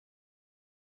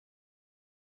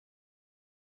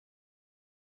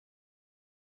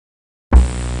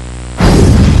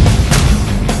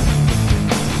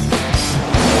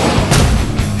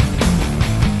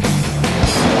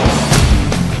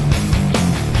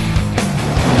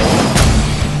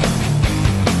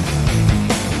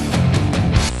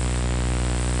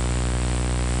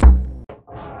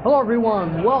Hello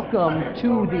everyone, welcome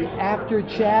to the Apter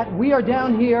Chat. We are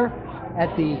down here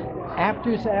at the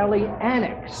Apter's Alley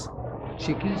Annex.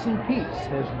 Chickies and Pete's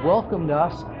has welcomed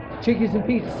us. Chickies and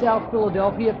Pete's, South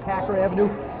Philadelphia, Packer Avenue.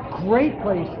 Great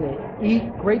place to eat,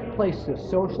 great place to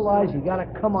socialize. You gotta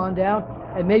come on down,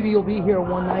 and maybe you'll be here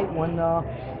one night when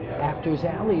Apter's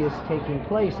Alley is taking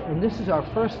place. And this is our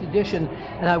first edition,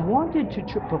 and I wanted to,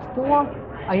 before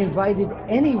I invited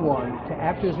anyone to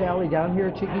Apter's Alley down here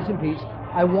at Chickies and Pete's,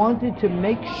 I wanted to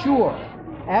make sure,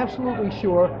 absolutely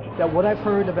sure, that what I've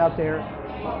heard about their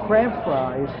crab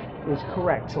fries is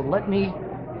correct. So let me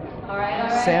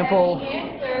sample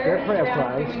their crab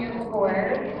fries.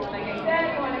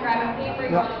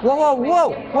 Whoa, whoa, whoa!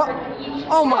 What?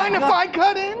 Oh my God! Mind if I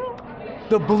cut in?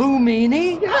 The Blue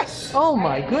Meanie? Yes! Oh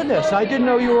my goodness, I didn't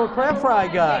know you were a crab fry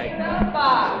guy.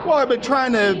 Well, I've been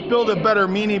trying to build a better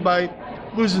meanie by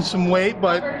losing some weight,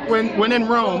 but when in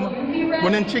Rome,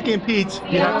 when in Chickie and Pete's,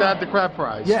 you have to have the crab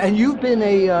fries. Yeah, and you've been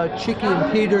a Chickie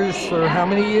and Peter's for how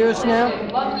many years now?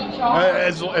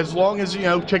 As long as, you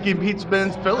know, Chickie and Pete's been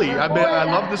in Philly. I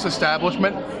love this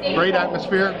establishment. Great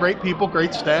atmosphere, great people,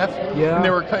 great staff. Yeah. And they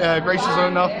were gracious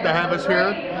enough to have us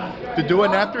here to do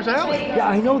an Apter's Alley. Yeah,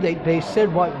 I know they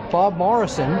said what Bob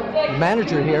Morrison, the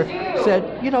manager here,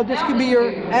 said, you know, this could be your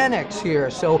annex here.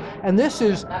 So, and this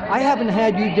is, I haven't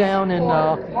had you down in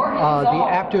the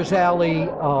Apter's Alley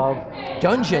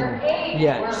dungeon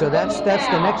yet. So that's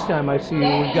the next time I see you,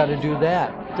 we've got to do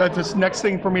that. That's the next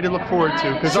thing for me to look forward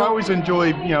to, because I always enjoy,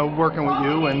 you know, working with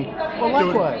you and. Well,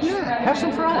 likewise. Yeah. Have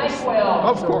some fries.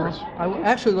 Of course.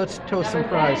 Actually, let's toast some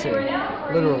fries here,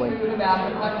 literally.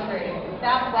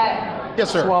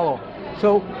 Yes, sir. Swallow.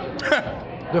 So,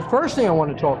 the first thing I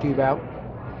want to talk to you about,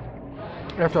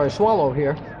 after I swallow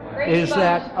here, is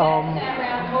that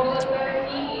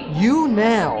you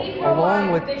now,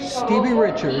 along with Stevie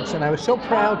Richards, and I was so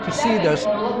proud to see this,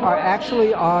 are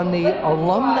actually on the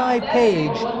alumni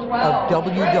page of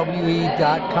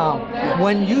WWE.com.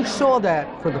 When you saw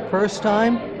that for the first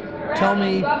time, tell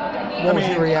me, what was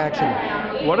your reaction?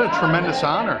 What a tremendous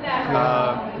honor.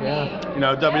 You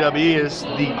know, WWE is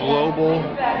the global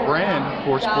brand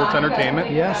for sports entertainment.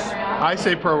 Yes. I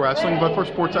say pro wrestling, but for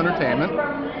sports entertainment.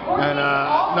 And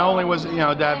not only was, you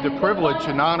know, to have the privilege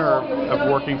and honor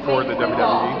of working for the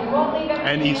WWE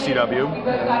and ECW,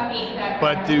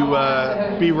 but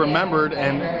to be remembered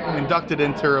and inducted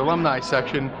into their alumni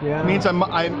section means I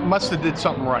must have did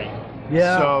something right.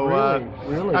 Yeah, so,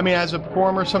 really. I mean, as a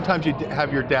performer, sometimes you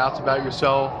have your doubts about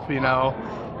yourself, you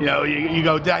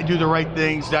go, did I do the right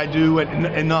things? Did I do it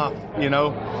enough, you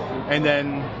know? And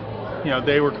then, you know,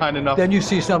 they were kind enough. Then you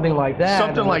see something like that.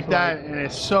 Something like that, and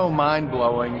it's so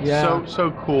mind-blowing,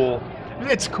 so cool.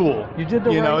 It's cool. You did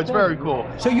the right know, it's thing. very cool.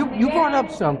 So you brought up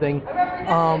something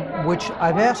which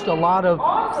I've asked a lot of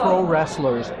pro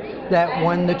wrestlers, that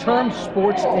when the term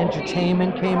sports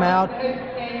entertainment came out,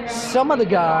 some of the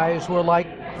guys were like,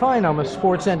 fine, I'm a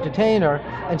sports entertainer,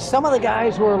 and some of the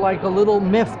guys were like a little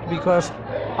miffed because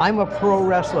I'm a pro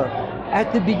wrestler.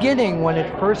 At the beginning, when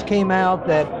it first came out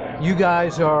that you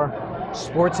guys are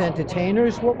sports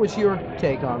entertainers, what was your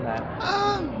take on that?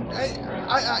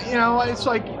 You know, it's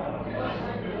like,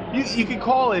 you could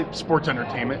call it sports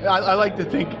entertainment. I like to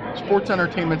think sports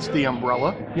entertainment's the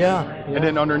umbrella. Yeah. And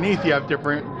then underneath you have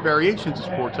different variations of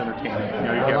sports entertainment. You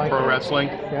know, you get pro wrestling,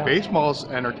 baseball's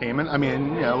entertainment. I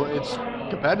mean, you know, it's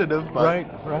competitive, but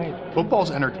football's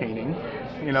entertaining.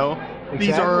 You know,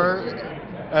 these are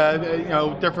you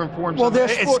know, different forms of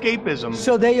escapism.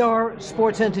 So they are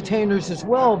sports entertainers as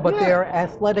well, but they're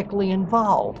athletically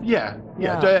involved. Yeah.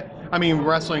 I mean,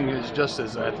 wrestling is just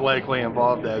as athletically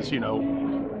involved as, you know,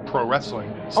 pro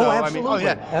wrestling. So, absolutely.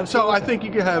 Absolutely. So I think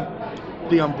you could have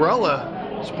the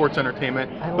umbrella sports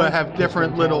entertainment, but have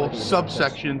different little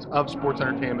subsections of sports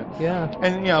entertainment. Yeah.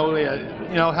 And you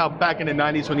know how back in the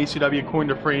 '90s when ECW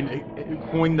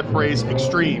coined the phrase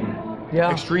extreme. Yeah.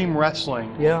 Extreme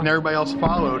wrestling. Yeah. And everybody else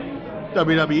followed.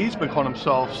 WWE's been calling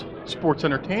themselves sports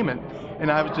entertainment. And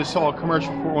I just saw a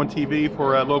commercial on TV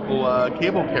for a local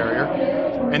cable carrier,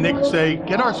 and they could say,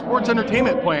 "Get our sports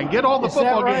entertainment plan. Get all the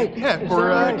football games." Yeah, for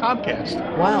Comcast.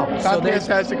 Wow. Comcast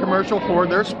has the commercial for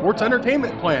their sports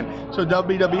entertainment plan. So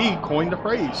WWE coined the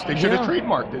phrase. They should have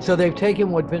trademarked it. So they've taken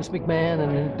what Vince McMahon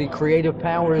and the creative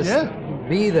powers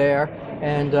be there,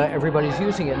 and everybody's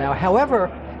using it now. However,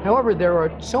 there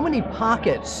are so many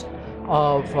pockets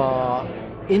of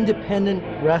independent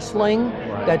wrestling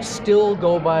that still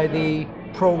go by the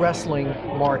pro wrestling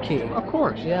marquee. Of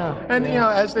course. Yeah. And you know,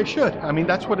 as they should. I mean,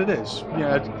 that's what it is. You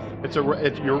know,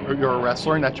 you're a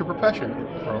wrestler, and that's your profession,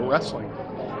 pro wrestling.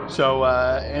 So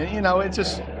and you know, it's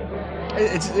just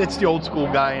It's the old school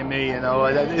guy in me, you know.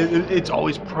 It's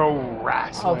always pro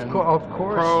wrestling. Of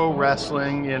course. Pro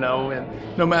wrestling, you know, and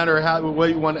no matter how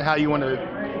you want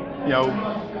to, you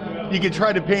know, you can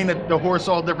try to paint the horse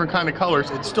all different kind of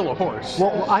colors. It's still a horse.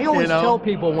 Well, I always tell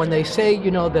people when they say,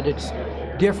 you know, that it's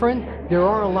different, there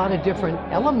are a lot of different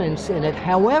elements in it.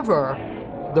 However,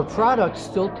 the product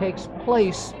still takes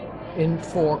place in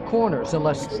four corners,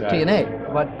 unless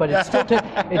TNA. But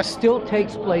it still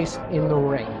takes place in the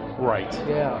ring. Right.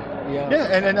 Yeah,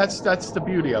 and that's the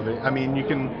beauty of it. I mean, you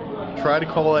can try to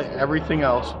call it everything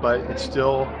else, but it's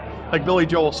still, like Billy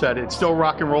Joel said, it's still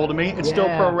rock and roll to me. It's still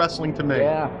pro wrestling to me.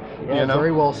 Yeah, you know?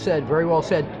 Very well said, very well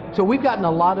said. So we've gotten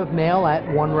a lot of mail at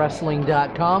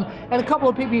onewrestling.com, and a couple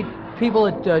of people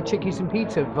at Chickies and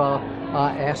Pete's have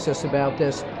asked us about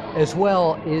this as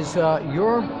well. Is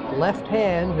your left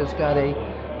hand has got a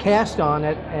cast on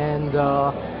it, and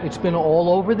it's been all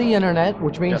over the internet,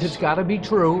 which means it's got to be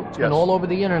true. It's been all over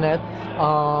the internet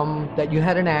that you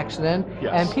had an accident,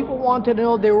 and people wanted to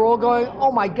know. They were all going,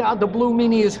 "Oh my God, the Blue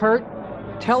Meanie is hurt."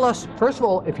 Tell us, first of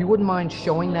all, if you wouldn't mind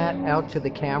showing that out to the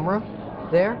camera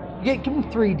there. Give them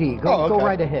 3D. Go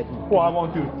right ahead. Well, I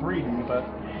won't do 3D, but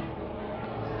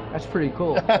that's pretty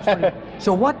cool.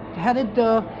 So how did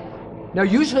now,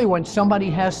 usually when somebody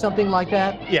has something like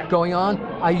that going on,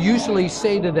 I usually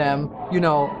say to them, you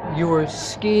know, you were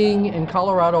skiing in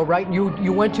Colorado, right?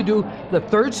 You went to do the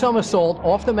third somersault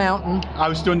off the mountain. I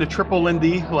was doing the triple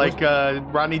Lindy, like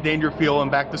Rodney Dangerfield and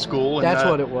Back to School. And, that's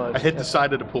what it was. I hit the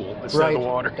side of the pool instead of the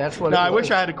water. That's what I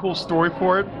wish I had a cool story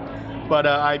for it, but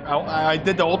I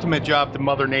did the ultimate job to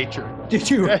Mother Nature. Did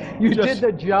you? You did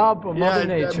the job of Mother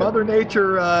Nature. Mother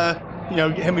Nature, you know,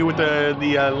 hit me with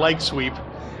the leg sweep.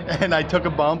 And I took a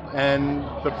bump, and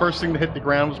the first thing to hit the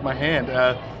ground was my hand.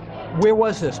 Where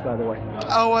was this, by the way?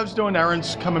 Oh, I was doing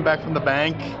errands, coming back from the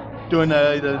bank, doing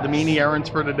the meanie errands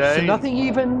for the day. So nothing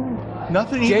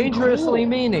dangerously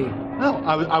cool. meanie. No,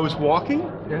 I was walking,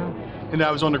 and I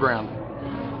was on the ground.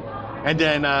 And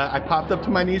then I popped up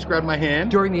to my knees, grabbed my hand.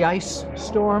 During the ice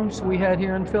storms we had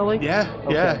here in Philly? Yeah.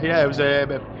 It was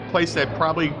a place that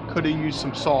probably could have used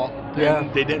some salt.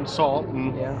 And they didn't salt,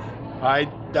 and I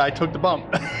took the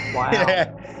bump. Wow.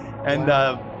 And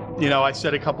you know, I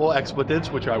said a couple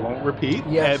expletives, which I won't repeat.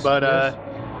 I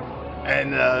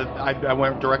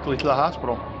went directly to the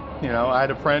hospital. You know, I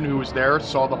had a friend who was there,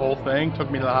 saw the whole thing,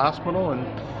 took me to the hospital, and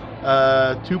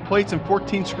 2 plates and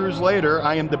 14 screws later,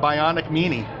 I am the Bionic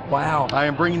Meanie. Wow. I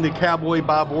am bringing the Cowboy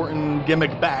Bob Orton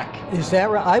gimmick back. Is that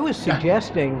right? I was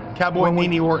suggesting... Cowboy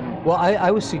Meanie Orton. Well,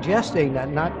 I was suggesting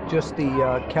that not just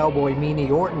the Cowboy Meanie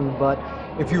Orton, but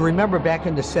if you remember back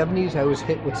in the 70s, I was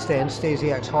hit with Stan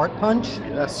Stasiak's heart punch.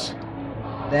 Yes.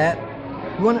 That,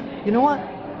 you know what?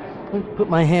 Let me put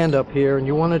my hand up here, and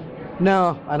you want to,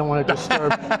 no, I don't want to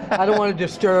disturb, I don't want to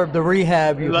disturb the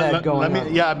rehab you've had going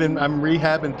on. Yeah, I'm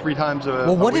rehabbing 3 times a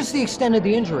Well, what is the extent of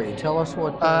the injury? Tell us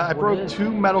what I broke 2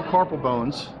 metacarpal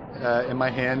bones in my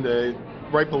hand,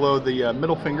 right below the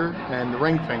middle finger and the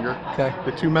ring finger. Okay.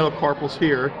 The 2 metacarpals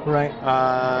here. Right.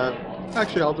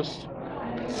 Actually,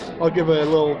 I'll give a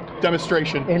little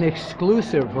demonstration. An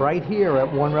exclusive right here at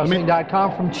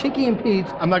onewrestling.com from Chickie and Pete's,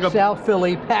 South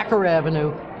Philly, Packer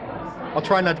Avenue. I'll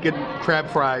try not to get crab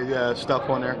fry stuff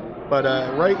on there, but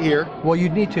right here. Well, you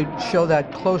need to show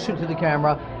that closer to the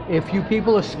camera. If you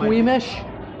people are squeamish,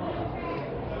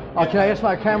 can I ask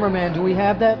my cameraman, do we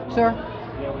have that, sir?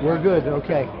 Yeah, we're good.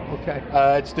 Okay.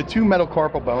 It's the 2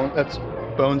 metacarpal bones. That's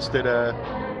bones that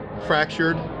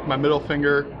fractured, my middle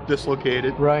finger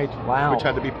dislocated. Right. Wow. Which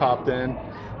had to be popped in.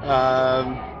 I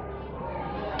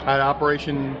had an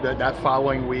operation that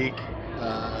following week,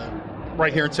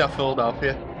 right here in South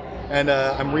Philadelphia, and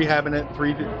I'm rehabbing it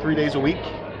 3 days a week.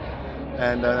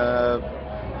 And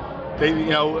they,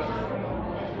 you know,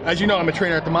 as you know, I'm a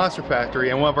trainer at the Monster Factory,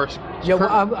 and one of our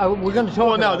we're going to talk.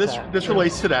 Well, no, about this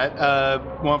relates to that.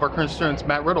 One of our current students,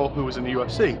 Matt Riddle, who was in the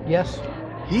UFC. Yes.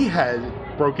 He had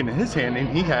broken his hand, and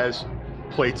he has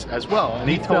plates as well. And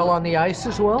he fell on the ice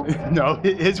as well? No,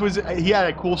 he had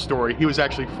a cool story. He was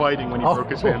actually fighting when he broke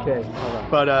his hand. Okay. All right.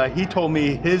 But he told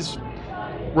me his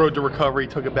road to recovery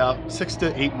took about 6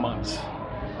 to 8 months.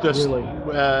 Just, really?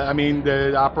 I mean,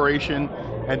 the operation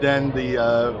and then the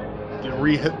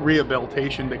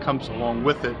rehabilitation that comes along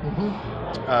with it.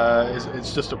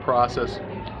 It's just a process,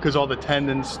 because all the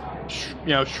tendons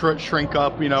shrink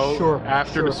up,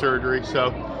 after the surgery.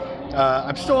 So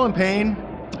I'm still in pain,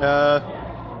 but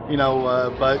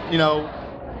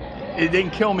it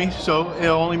didn't kill me, so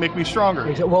it'll only make me stronger.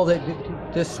 Well,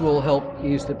 this will help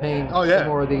ease the pain. Oh, yeah. Some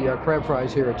more of the crab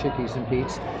fries here at Chickies and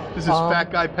Pete's. This is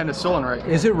fat guy penicillin right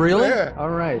here. Is it really? Yeah. All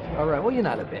right, all right. Well, you're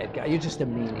not a bad guy. You're just a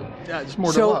meanie. Yeah, it's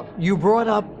more to love. So you brought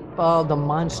up the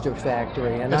Monster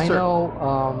Factory, and yes, I sir.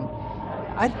 know,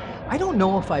 I don't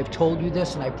know if I've told you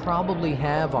this, and I probably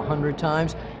have 100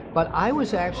 times, but I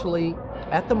was actually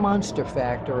at the Monster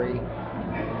Factory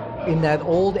in that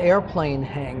old airplane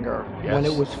hangar when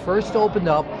it was first opened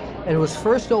up, and it was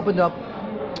first opened up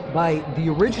by the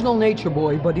original Nature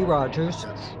Boy, Buddy Rogers,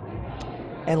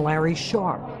 and Larry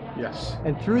Sharp. Yes.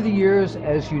 And through the years,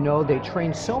 as you know, they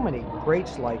trained so many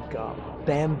greats like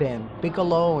Bam Bam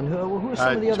Bigelow, and who are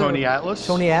some of the other? Tony Atlas.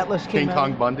 Tony Atlas came King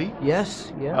Kong Bundy.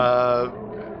 Yes, yeah.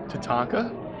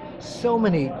 Tatanka. So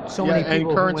many people. And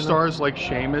current stars like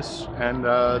Sheamus and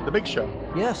The Big Show.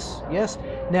 Yes, yes.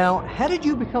 Now, how did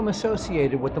you become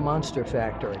associated with the Monster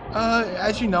Factory?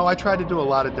 As you know, I try to do a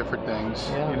lot of different things.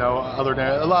 Yeah. You know, other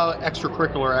than a lot of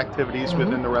extracurricular activities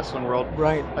within the wrestling world.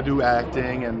 Right. I do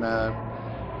acting, and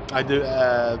I do.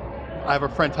 I have a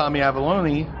friend, Tommy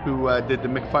Avalone, who did the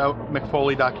Mick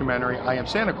Foley documentary, I Am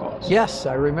Santa Claus. Yes,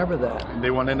 I remember that. And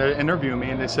they wanted to interview me,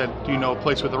 and they said, do you know a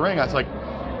place with a ring? I was like,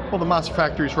 well, the Monster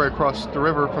Factory is right across the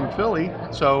river from Philly.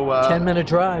 So 10-minute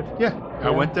drive. Yeah, I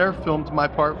went there, filmed my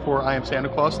part for I Am Santa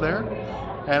Claus there,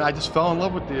 and I just fell in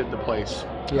love with the place.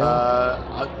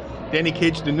 Yeah. Danny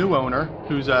Cage, the new owner,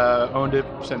 who's owned it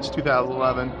since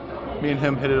 2011, me and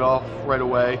him hit it off right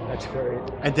away. That's great.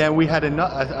 And then we had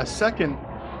a second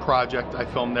project I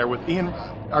filmed there with Ian,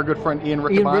 our good friend Ian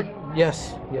Riccaboni.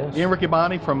 Yes, yes. Ian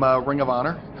Riccaboni from Ring of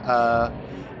Honor.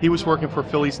 He was working for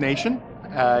Phillies Nation.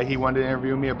 He wanted to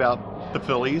interview me about the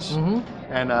Phillies,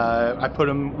 and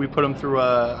we put him through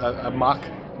a mock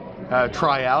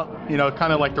tryout. You know,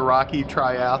 kind of like the Rocky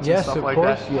tryouts and stuff like that.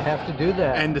 Yes, of course, you have to do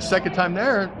that. And the second time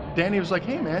there, Danny was like,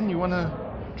 "Hey, man, you want to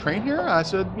train here?" I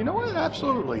said, "You know what?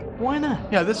 Absolutely. Why not?"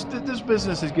 Yeah, this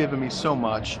business has given me so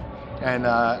much, and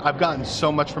I've gotten so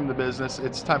much from the business.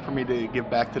 It's time for me to give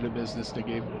back to the business that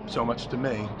gave so much to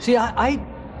me. See, I'm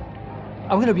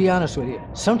going to be honest with you.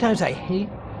 Sometimes I hate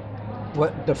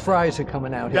what the fries are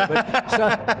coming out here,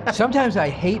 but sometimes I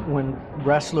hate when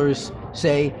wrestlers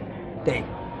say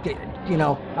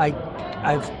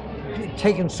I've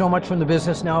taken so much from the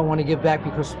business, now I want to give back,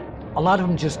 because a lot of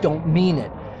them just don't mean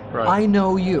it. Right. I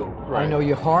know you. Right. I know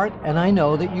your heart, and I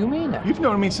know that you mean it. You've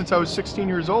known me since I was 16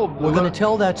 years old. We're going to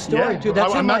tell that story too.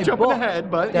 That's I'm in not my jumping book.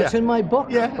 ahead, but that's in my book.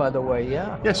 Yeah. By the way,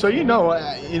 yeah. Yeah. So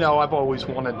I've always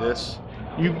wanted this.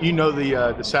 You know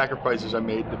the sacrifices I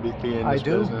made to be in this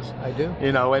business. I do.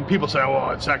 You know, and people say, "Oh,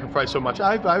 I sacrificed so much."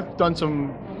 I've done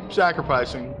some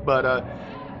sacrificing, but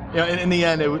in the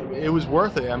end, it was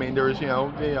worth it. I mean, there was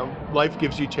life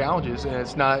gives you challenges, and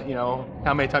it's not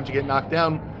how many times you get knocked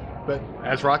down, but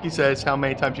as Rocky says, how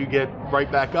many times you get right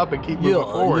back up and keep moving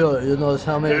forward. Yeah, you know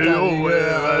how many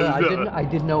times. I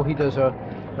didn't know he does a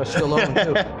Stallone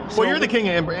too. Well, you're the king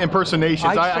of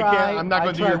impersonations. I'm not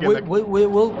going to do your gimmick.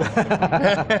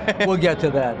 We'll get to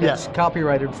that. That's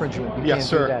copyright infringement. You can't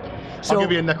do that. So, I'll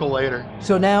give you a nickel later.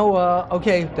 So now,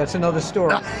 okay, that's another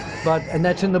story, and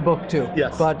that's in the book too.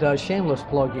 Yes. But shameless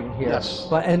plugging here. Yes.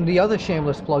 And the other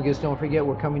shameless plug is, don't forget,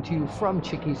 we're coming to you from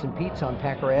Chickies and Pete's on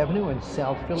Packer Avenue in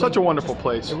South Philly. Such a wonderful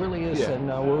place. It really is, and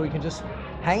where we can just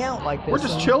hang out like this. We're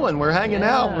just chilling. We're hanging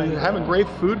out. We're having great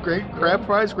food, great crab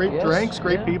fries, great drinks,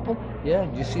 great people. Yeah.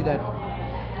 Do you see that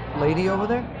lady over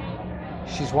there?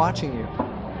 She's watching you.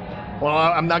 Well,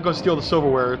 I'm not going to steal the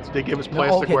silverware. They give us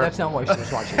plasticware. Okay, that's not why she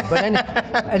was watching. But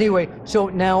anyway, so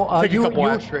now you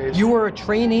were a trainee. You were a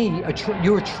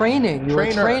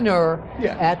trainer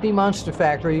at the Monster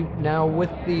Factory. Now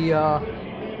with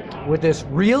this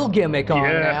real gimmick on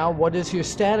now, what is your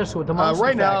status with the Monster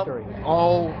Factory? Right now,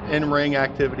 all in-ring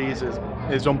activities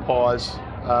is on pause.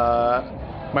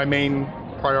 My main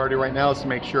priority right now is to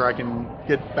make sure I can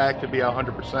get back to be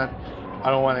 100%. I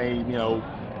don't want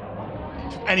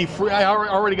any free. I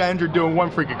already got injured doing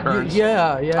one freak occurrence.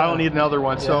 Yeah. I don't need another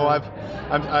one. So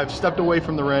I've stepped away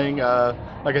from the ring.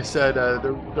 Like I said,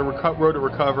 the road to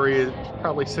recovery is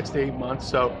probably 6 to 8 months.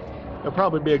 So it'll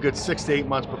probably be a good 6 to 8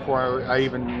 months before I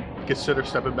even consider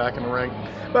stepping back in the ring.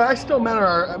 But I still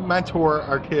mentor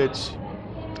our kids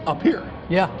up here.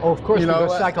 Yeah. Oh, of course.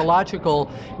 Because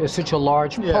psychological is such a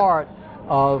large part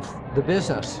of the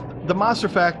business. The Monster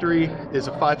Factory is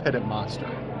a 5-headed monster.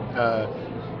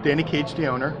 Danny Cage, the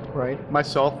owner. Right.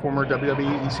 Myself, former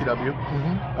WWE,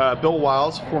 ECW. Bill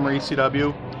Wiles, former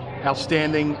ECW,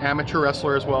 outstanding amateur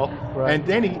wrestler as well. Right. And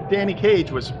Danny Cage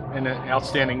was an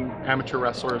outstanding amateur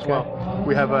wrestler as well.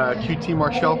 We have QT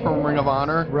Marshall from Ring of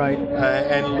Honor. Right.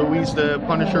 And Luis the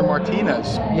Punisher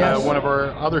Martinez, one of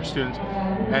our other students.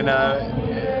 And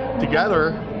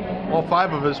together, all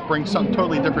 5 of us bring something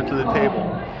totally different to the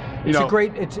table.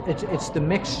 It's the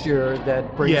mixture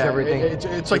that brings everything.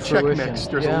 It's like Czech mix.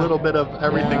 There's a little bit of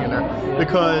everything in there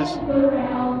because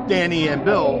Danny and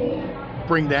Bill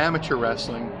bring the amateur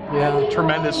wrestling.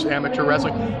 Tremendous amateur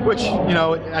wrestling, which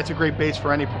that's a great base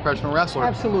for any professional wrestler.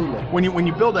 Absolutely. When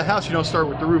you build a house, you don't start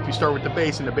with the roof. You start with the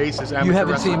base, and the base is amateur. You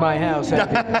haven't wrestling. seen my house, have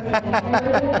you?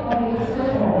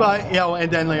 But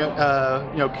and then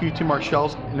QT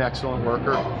Marshall's an excellent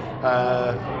worker.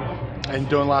 And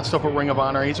doing a lot of stuff with Ring of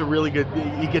Honor. He's a really good,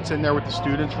 he gets in there with the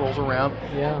students, rolls around.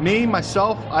 Me,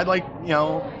 myself, I've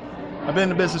been in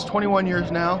the business 21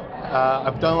 years now.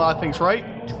 I've done a lot of things right.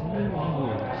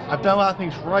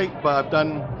 But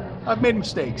I've made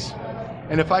mistakes.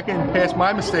 And if I can pass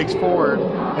my mistakes forward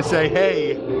and say,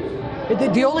 hey.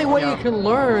 The only way you can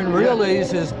learn really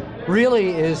is,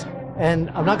 and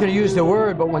I'm not going to use the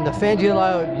word, but when the fans yell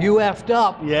out, you effed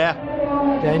up.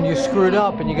 Then you screwed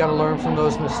up, and you got to learn from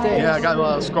those mistakes. I got a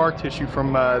lot of scar tissue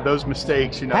from those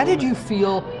mistakes. How did you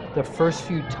feel the first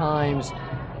few times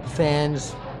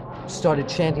fans started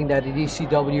chanting that at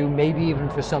ECW, maybe even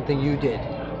for something you did?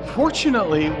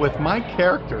 Fortunately, with my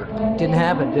character, didn't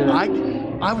happen, did it?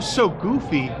 I was so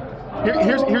goofy.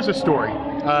 Here's a story.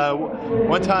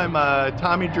 One time,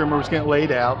 Tommy Dreamer was getting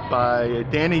laid out by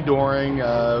Danny Doring,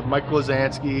 Mike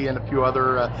Lazansky, and a few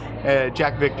other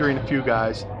Jack Victory and a few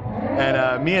guys.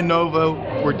 And me and Nova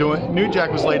were doing. New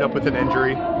Jack was laid up with an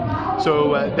injury,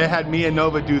 so they had me and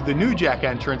Nova do the New Jack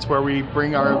entrance, where we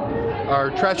bring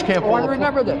our trash can full. I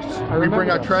remember this. We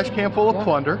bring our trash can full of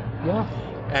plunder.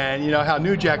 And you know how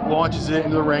New Jack launches it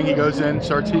into the ring. He goes in,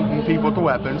 starts hitting people with the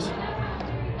weapons.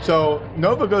 So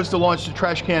Nova goes to launch the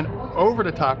trash can over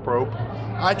the top rope.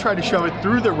 I try to shove it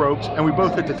through the ropes, and we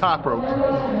both hit the top rope.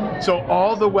 So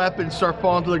all the weapons start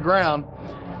falling to the ground,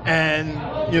 and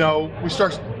we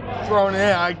start throwing it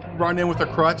in. I run in with a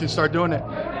crutch and start doing it.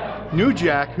 New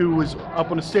Jack, who was up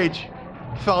on the stage,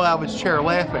 fell out of his chair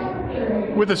laughing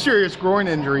with a serious groin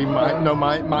injury,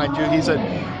 mind you. He said,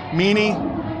 Meanie,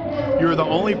 you're the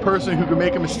only person who can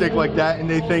make a mistake like that, and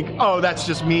they think, oh, that's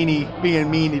just Meanie being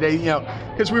Meanie. They,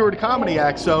 because we were the comedy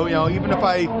act, so even if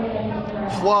I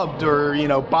flubbed or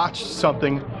botched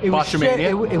something, it was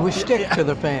stick to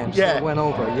the fans. So it went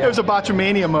over. It was a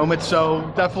botchamania moment, so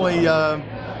definitely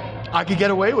I could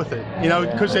get away with it,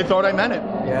 because they thought I meant it.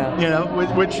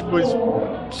 Which was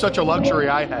such a luxury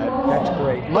I had. That's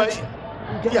great.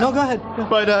 No, go ahead.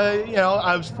 But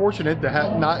I was fortunate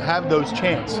to not have those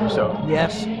chants. So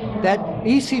yes, that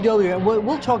ECW.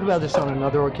 We'll talk about this on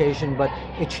another occasion, but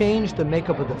it changed the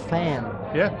makeup of the fan.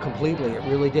 Completely. It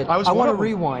really did. I want to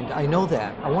rewind. I know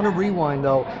that. I want to rewind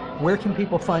though. Where can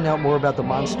people find out more about the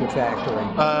Monster Factory?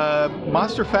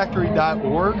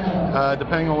 Monsterfactory.org.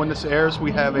 Depending on when this airs,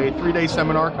 we have a 3-day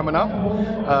seminar coming up,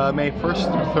 May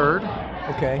 1st through 3rd.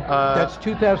 Okay. That's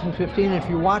 2015. If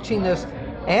you're watching this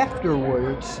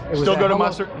afterwards, go to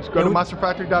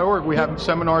monsterfactory.org. We have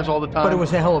seminars all the time. But it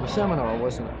was a hell of a seminar,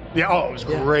 wasn't it? It was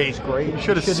great. It was great. You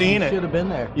should have seen it. You should have been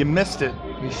there. You missed it.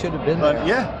 You should have been there.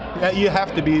 You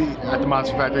have to be at the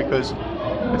Monster Factory because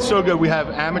it's so good. We have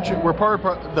we're part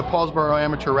of the Paulsboro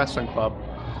Amateur Wrestling Club.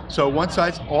 So one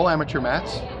side's all amateur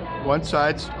mats, one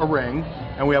side's a ring,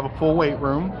 and we have a full weight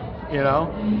room.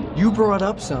 You brought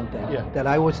up something that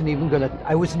I wasn't even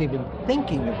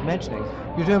thinking of mentioning.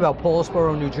 You're talking about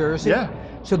Paulsboro, New Jersey?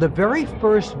 So the very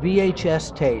first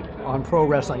VHS tape on pro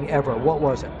wrestling ever, what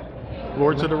was it?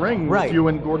 Lords of the Ring, with you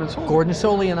and Gordon Soley. Gordon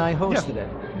Soley and I hosted it.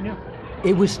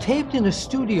 It was taped in a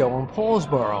studio in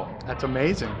Paulsboro. That's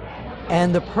amazing.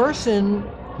 And the person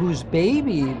whose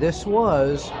baby this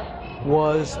was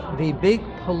the big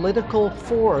political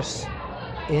force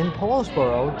in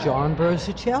Paulsboro, John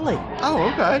Berzicelli. Oh,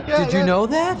 okay. Did you know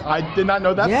that? I did not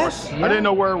know that part. Yeah. I didn't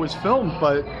know where it was filmed,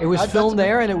 but it was filmed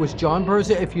there, and it was John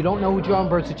Berzicelli. If you don't know who John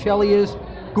Berzicelli is,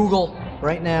 Google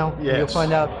right now. You'll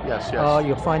find out. Yes.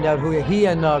 You'll find out who he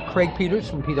and Craig Peters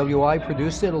from PWI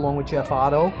produced it, along with Jeff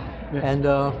Otto and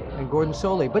Gordon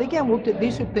Soley. But again,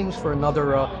 these are things for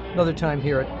another time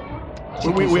here at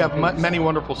We have many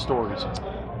wonderful stories.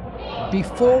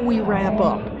 Before we wrap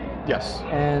up. Yes.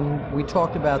 And we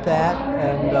talked about that,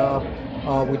 and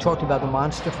we talked about the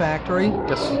Monster Factory.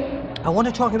 Yes. I want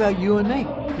to talk about you and me.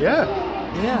 Yeah.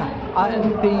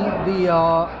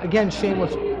 Again,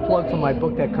 shameless plug for my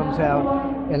book that comes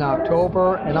out in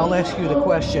October, and I'll ask you the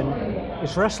question: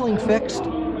 is wrestling fixed?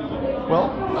 Well,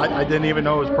 I didn't even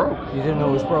know it was broke. You didn't know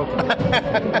it was broken.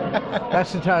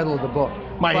 That's the title of the book.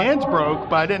 My hand's broke,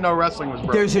 but I didn't know wrestling was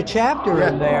broke. There's a chapter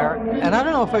in there, and I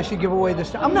don't know if I should give away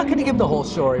this. I'm not going to give the whole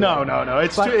story. No.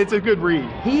 It's a good read.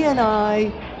 He and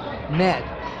I met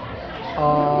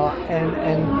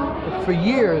and for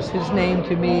years his name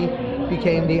to me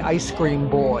became the ice cream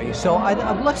boy. So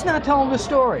let's not tell him the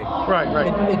story.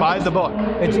 Right. Buy the book.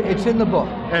 It's in the book.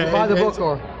 Buy the book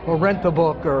or rent the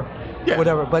book or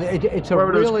whatever. But it's a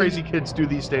whatever really, those crazy kids do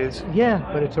these days. Yeah,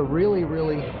 but it's a really,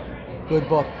 really good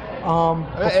book.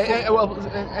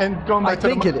 And going back I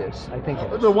think it is.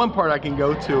 The one part I can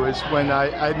go to is when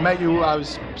I met you, I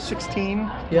was 16,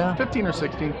 15 or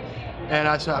 16, and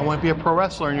I said, I want to be a pro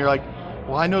wrestler. And you're like,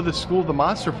 well, I know the school, the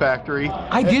Monster Factory.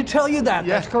 I did tell you that.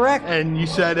 Yeah. That's correct. And you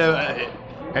said,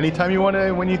 anytime you want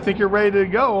to, when you think you're ready to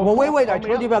go. Well, wait. I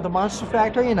told you about the Monster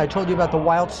Factory, and I told you about the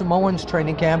Wild Samoans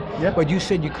training camp. Yeah. But you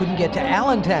said you couldn't get to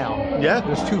Allentown. Yeah. It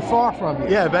was too far from you.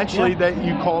 Yeah. Eventually, that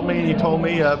you called me and you told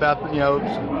me about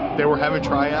they were having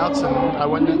tryouts, and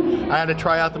I had to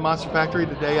try out the Monster Factory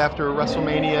the day after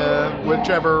WrestleMania,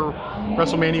 whichever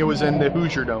WrestleMania was in the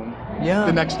Hoosier Dome. Yeah.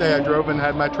 The next day, I drove and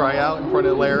had my tryout in front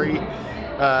of Larry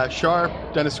Sharp,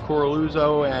 Dennis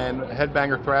Coralluzzo, and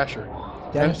Headbanger Thrasher.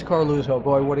 Dennis Coralluzzo,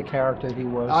 boy, what a character he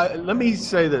was. Let me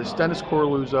say this: Dennis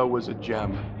Coralluzzo was a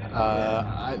gem.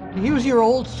 He was your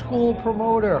old school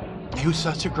promoter. He was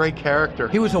such a great character.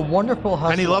 He was a wonderful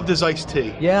hustler. And he loved his iced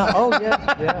tea. Yeah. Oh,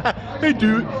 yeah. Hey,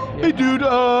 dude.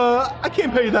 I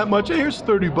can't pay you that much. Hey, here's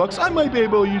 $30. I might be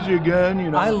able to use you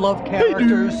again. I love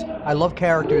characters. Hey, I love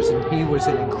characters, and he was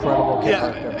an incredible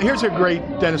character. Yeah. Here's a great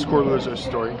Dennis Coralluzzo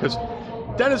story, because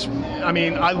Dennis.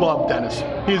 I love Dennis.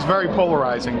 He's very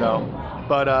polarizing, though.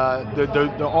 But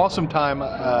the awesome time.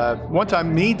 One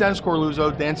time, me, Dennis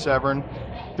Coralluzzo, Dan Severn,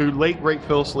 the late great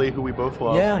Phyllis Lee, who we both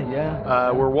love.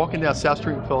 Yeah. We're walking down South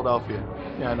Street in Philadelphia,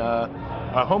 and a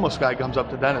homeless guy comes up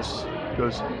to Dennis,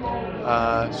 goes,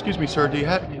 "Excuse me, sir, do you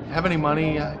have any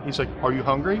money?" He's like, "Are you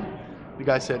hungry?" The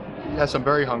guy said, "Yes, I'm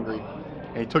very hungry."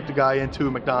 And he took the guy into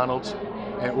McDonald's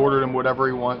and ordered him whatever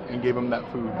he wanted and gave him that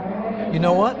food. You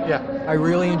know what? Yeah. I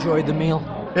really enjoyed the meal.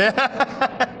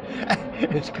 Yeah.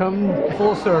 It's come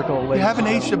full circle. You haven't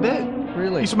aged a bit.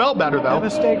 Really? You smell better, though. Have a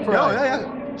steak fry. Oh, yeah.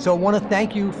 So I want to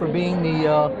thank you for being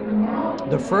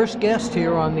the first guest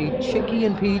here on the Chickie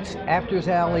and Pete's Apter's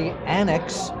Alley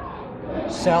Annex,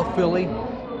 South Philly,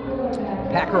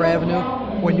 Packer Avenue.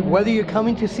 Whether you're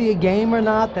coming to see a game or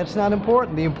not, that's not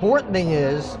important. The important thing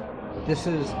is this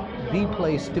is the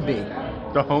place to be.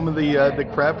 The home of the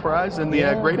crab fries and the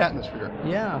great atmosphere.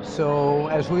 Yeah, so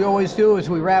as we always do, as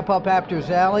we wrap up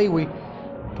Apter's Alley, we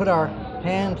put our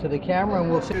hand to the camera and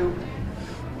we'll see.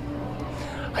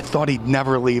 I thought he'd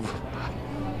never leave.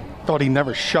 Thought he'd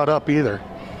never shut up either.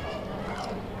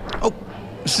 Oh,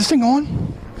 is this thing on?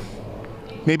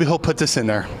 Maybe he'll put this in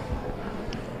there.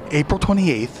 April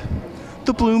 28th,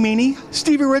 the Blue Meanie,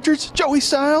 Stevie Richards, Joey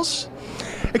Styles,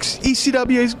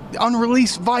 ECW's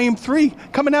Unreleased Volume 3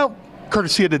 coming out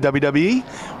courtesy of the WWE.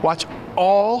 Watch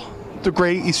all the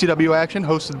great ECW action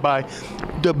hosted by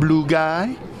the Blue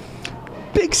Guy,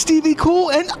 Big Stevie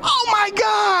Cool, and oh my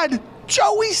God,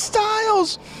 Joey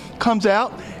Styles comes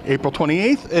out April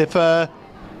 28th. If I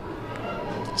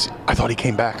thought he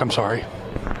came back. I'm sorry.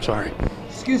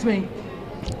 Excuse me.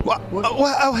 What?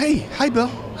 Oh, hey. Hi, Bill.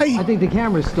 Hey. I think the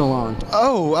camera's still on.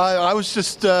 Oh, I was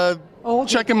just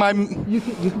checking my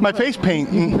my face paint.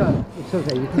 It's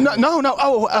okay. No.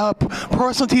 Oh,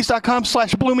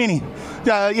 ProWrestlingTees.com/Blue Meanie.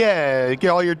 Yeah, get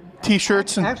all your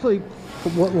T-shirts. Actually,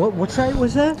 what site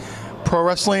was that?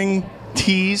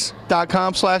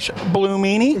 ProWrestlingTees.com/Blue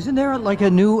Meanie. Isn't there like a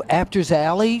new Apter's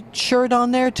Alley shirt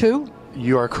on there too?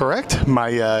 You are correct,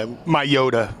 my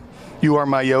Yoda. You are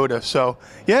my Yoda. So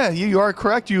yeah, you are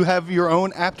correct. You have your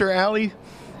own Apter Alley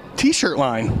T-shirt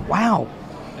line. Wow.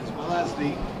 As well as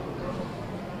the.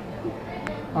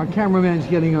 Our cameraman's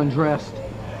getting undressed.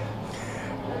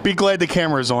 Be glad the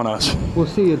camera's on us. We'll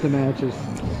see you at the matches.